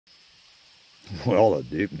Well, a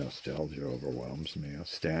deep nostalgia overwhelms me,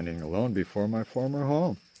 standing alone before my former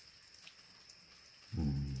home.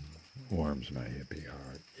 Warms my hippie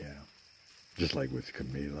heart, yeah. Just like with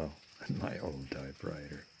Camilo and my old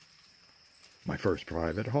typewriter. My first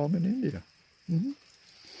private home in India.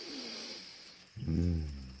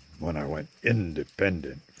 When I went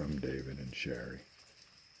independent from David and Sherry.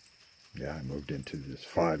 Yeah, I moved into this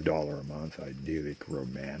 $5 a month idyllic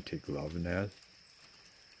romantic love nest.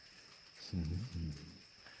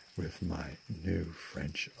 With my new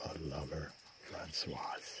French lover,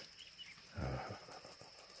 Francoise.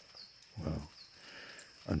 Well,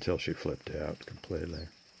 until she flipped out completely.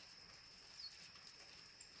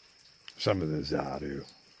 Some of the Zadu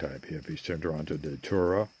type hippies turned her onto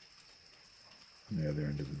Datura on the other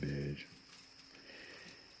end of the beach.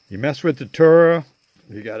 You mess with Datura,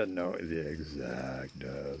 you gotta know the exact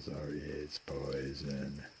dose or it's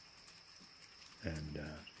poison. And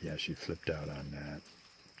yeah, she flipped out on that.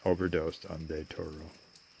 Overdosed on Datura.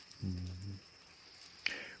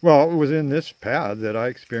 Well, it was in this pad that I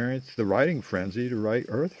experienced the writing frenzy to write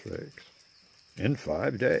Earthfreaks. In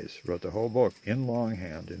 5 days. Wrote the whole book in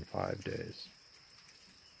longhand in 5 days.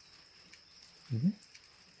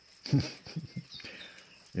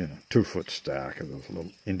 You know, 2-foot stack of those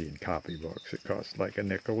little Indian copybooks. It cost like a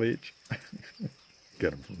nickel each.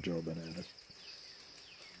 Get them from Joe Bananas.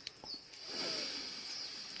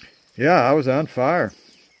 Yeah, I was on fire.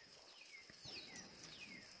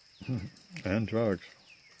 And drugs.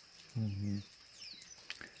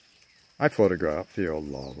 I photographed the old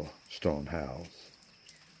lava stone house.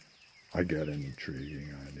 I get an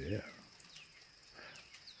intriguing idea.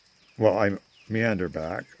 Well, I meander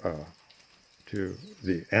back to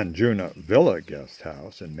the Anjuna Villa guest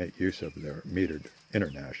house and make use of their metered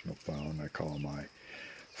international phone. I call my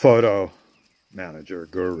photo manager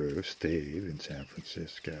guru, Steve, in San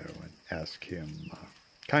Francisco, and ask him,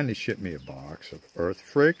 kindly ship me a box of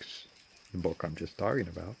Earthfreaks, the book I'm just talking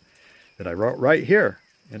about, that I wrote right here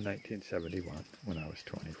in 1971 when I was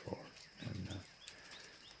 24. And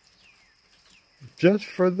just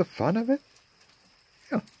for the fun of it?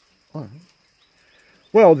 Yeah. All right.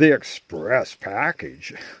 Well, the express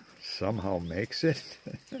package somehow makes it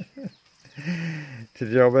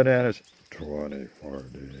to Joe Bananas 24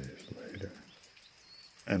 days later.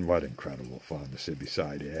 And what incredible fun to sit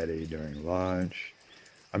beside Eddie during lunch.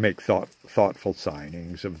 I make thoughtful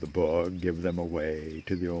signings of the book, give them away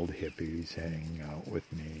to the old hippies hanging out with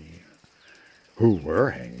me, who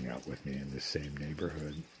were hanging out with me in this same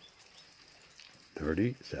neighborhood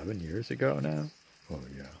 37 years ago now. Oh,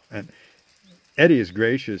 yeah. And Eddie is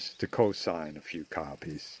gracious to co-sign a few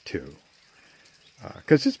copies, too,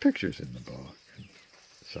 because his picture's in the book. And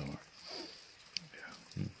so,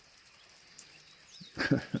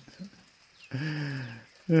 yeah.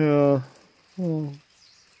 Yeah. Well,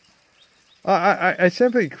 I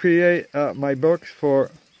simply create my books for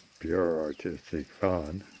pure artistic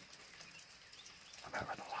fun. I'm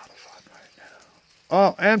having a lot of fun right now.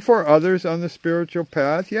 Oh, and for others on the spiritual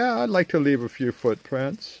path, yeah, I'd like to leave a few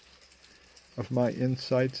footprints of my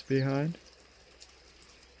insights behind.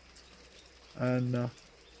 And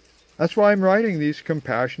that's why I'm writing these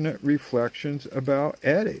compassionate reflections about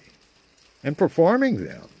Eddie and performing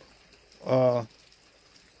them.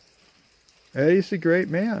 Eddie's a great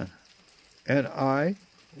man. And I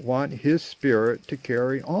want his spirit to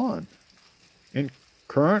carry on in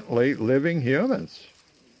currently living humans.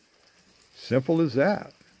 Simple as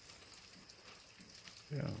that.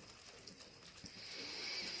 Yeah.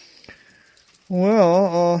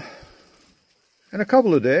 Well, in a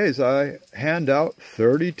couple of days, I hand out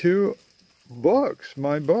 32 books,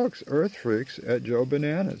 my books, Earthfreaks, at Joe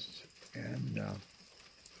Bananas. And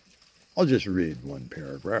I'll just read one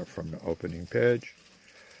paragraph from the opening page.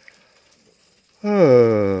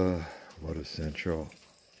 What a sensual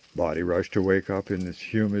body rush to wake up in this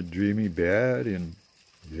humid, dreamy bed in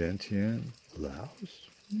Vientiane, Laos.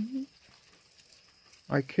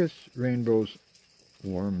 I kiss Rainbow's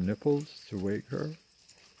warm nipples to wake her.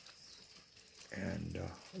 And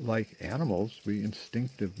like animals, we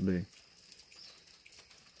instinctively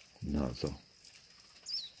nuzzle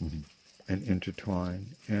and intertwine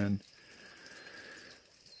and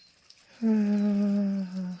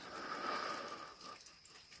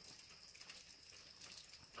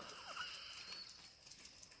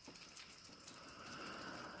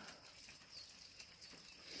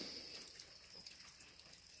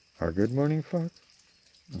our good morning fuck.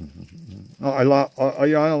 Oh, you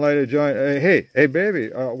want to light a joint? Hey, baby,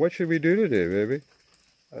 what should we do today, baby?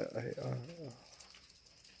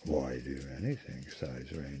 Why do anything,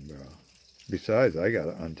 sighs Rainbow. besides, I got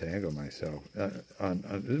to untangle myself.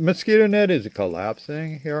 The mosquito net is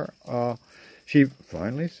collapsing here. She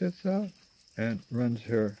finally sits up and runs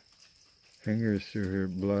her fingers through her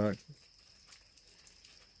black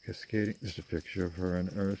cascading. There's a picture of her in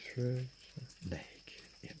Earthfreaks, naked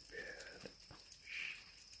in bed.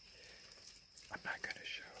 I'm not going to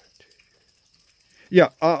show it to you. Yeah,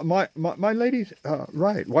 my lady's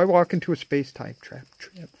right. Why walk into a space-type trap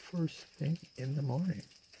first thing in the morning?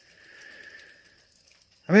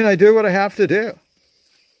 I mean, I do what I have to do.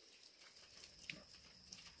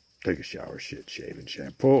 Take a shower, shit, shave, and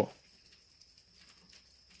shampoo.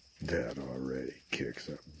 That already kicks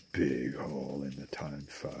a big hole in the time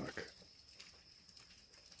fuck.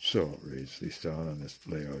 So reads the stone on this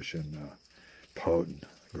Laotian potent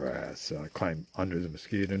grass. Climb under the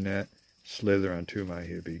mosquito net, slither onto my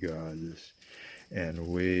hippie goddess, and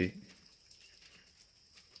we,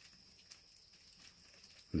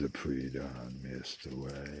 the pre-dawn mist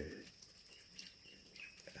away.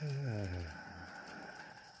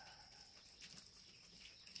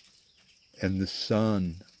 And the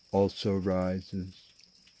sun also rises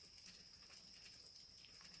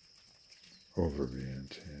over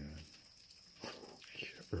Vientiane.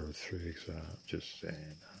 Earthfreaks out, just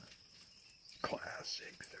saying.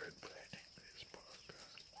 Classic third planet.